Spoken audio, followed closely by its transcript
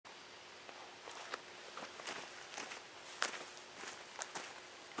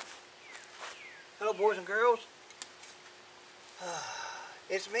Well, boys and girls,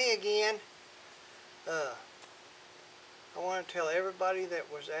 it's me again. I want to tell everybody that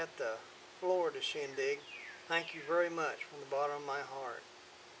was at the Florida Shindig, thank you very much from the bottom of my heart.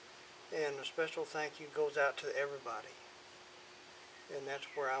 And a special thank you goes out to everybody. And that's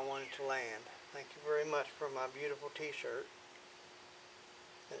where I wanted to land. Thank you very much for my beautiful t-shirt.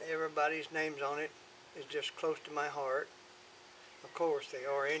 And everybody's names on it is just close to my heart. Of course they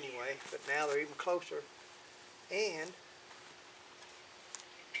are anyway, but now they're even closer. And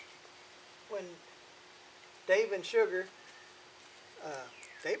when Dave and Sugar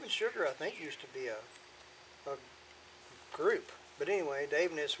I think used to be a group, but anyway, Dave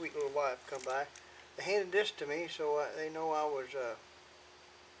and his sweet little wife come by. They handed this to me so they know I was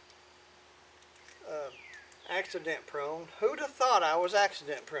accident prone. Who'd have thought I was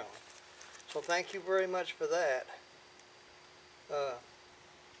accident prone? So thank you very much for that.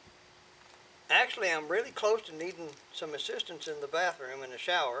 Actually, I'm really close to needing some assistance in the bathroom and the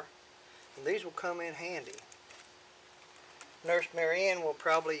shower, and these will come in handy. Nurse Marianne will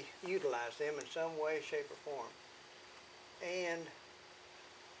probably utilize them in some way, shape, or form. And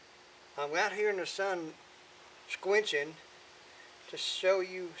I'm out here in the sun squinching to show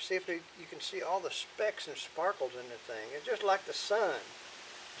you, see if you can see all the specks and sparkles in the thing. It's just like the sun.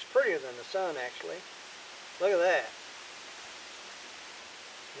 It's prettier than the sun, actually. Look at that.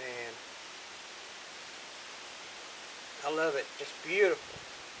 Man. I love it. It's beautiful.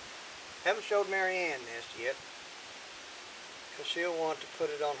 Haven't showed Marianne this yet, because she'll want to put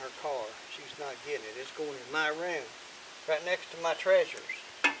it on her car. She's not getting it. It's going in my room, right next to my treasures.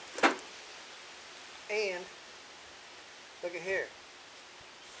 And look at here.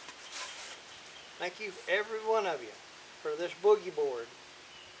 Thank you, every one of you, for this boogie board.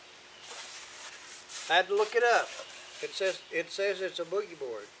 I had to look it up. It says it's a boogie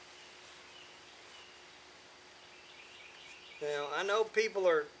board. Now, I know people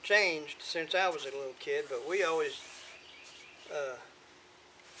are changed since I was a little kid, but we always,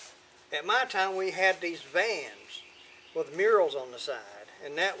 at my time, we had these vans with murals on the side,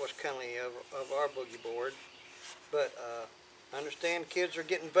 and that was kind of our boogie board. But I understand kids are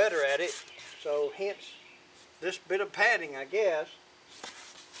getting better at it, so hence this bit of padding, I guess.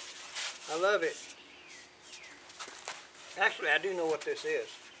 I love it. Actually, I do know what this is.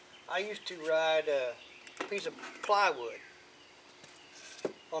 I used to ride a piece of plywood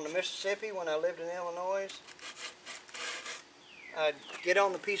on the Mississippi when I lived in Illinois. I'd get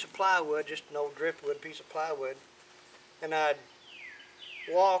on the piece of plywood, just an old driftwood piece of plywood, and I'd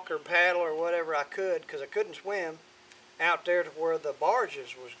walk or paddle or whatever I could, because I couldn't swim, out there to where the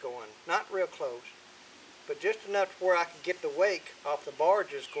barges was going. Not real close, but just enough to where I could get the wake off the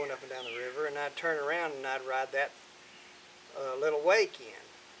barges going up and down the river, and I'd turn around and I'd ride that little wake in.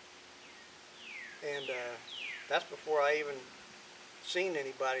 And that's before I even seen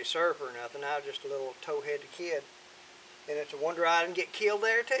anybody surf or nothing. I was just a little tow-headed kid, and it's a wonder I didn't get killed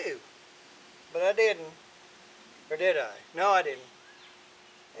there too. But I didn't. Or did I? No, I didn't.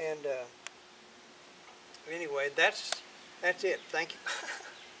 And anyway, that's it. Thank you.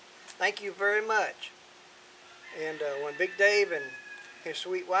 Thank you very much. And when Big Dave and his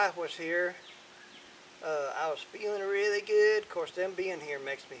sweet wife was here, I was feeling really good. Of course, them being here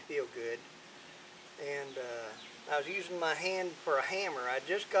makes me feel good. And I was using my hand for a hammer. I'd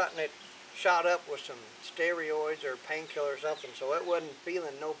just gotten it shot up with some steroids or painkiller or something, so it wasn't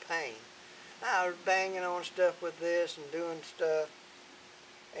feeling no pain. I was banging on stuff with this and doing stuff.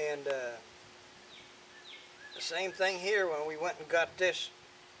 And the same thing here when we went and got this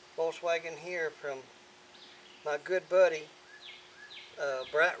Volkswagen here from my good buddy,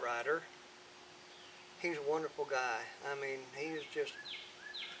 Brat Rider. He's a wonderful guy. I mean, he is just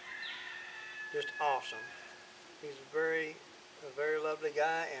awesome. He's a very lovely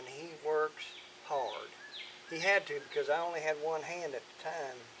guy, and he works hard. He had to, because I only had one hand at the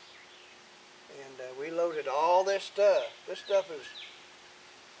time. And we loaded all this stuff. This stuff is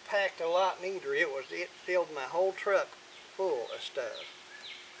packed a lot neater. It filled my whole truck full of stuff.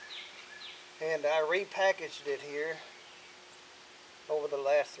 And I repackaged it here over the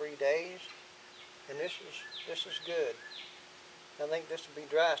last 3 days, and this is good. I think this will be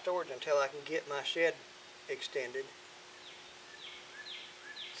dry storage until I can get my shed extended.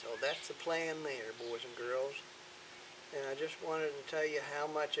 So that's the plan there, boys and girls. And I just wanted to tell you how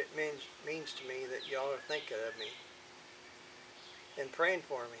much it means to me that y'all are thinking of me and praying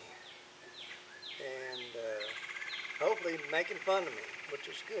for me, and hopefully making fun of me, which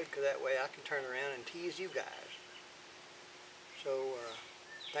is good, because that way I can turn around and tease you guys. So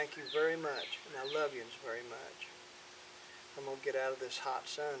thank you very much, and I love you very much. I'm going to get out of this hot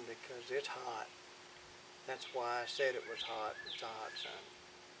sun because it's hot. That's why I said it was hot. It's a hot sun.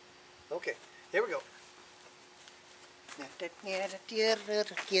 Okay, here we go.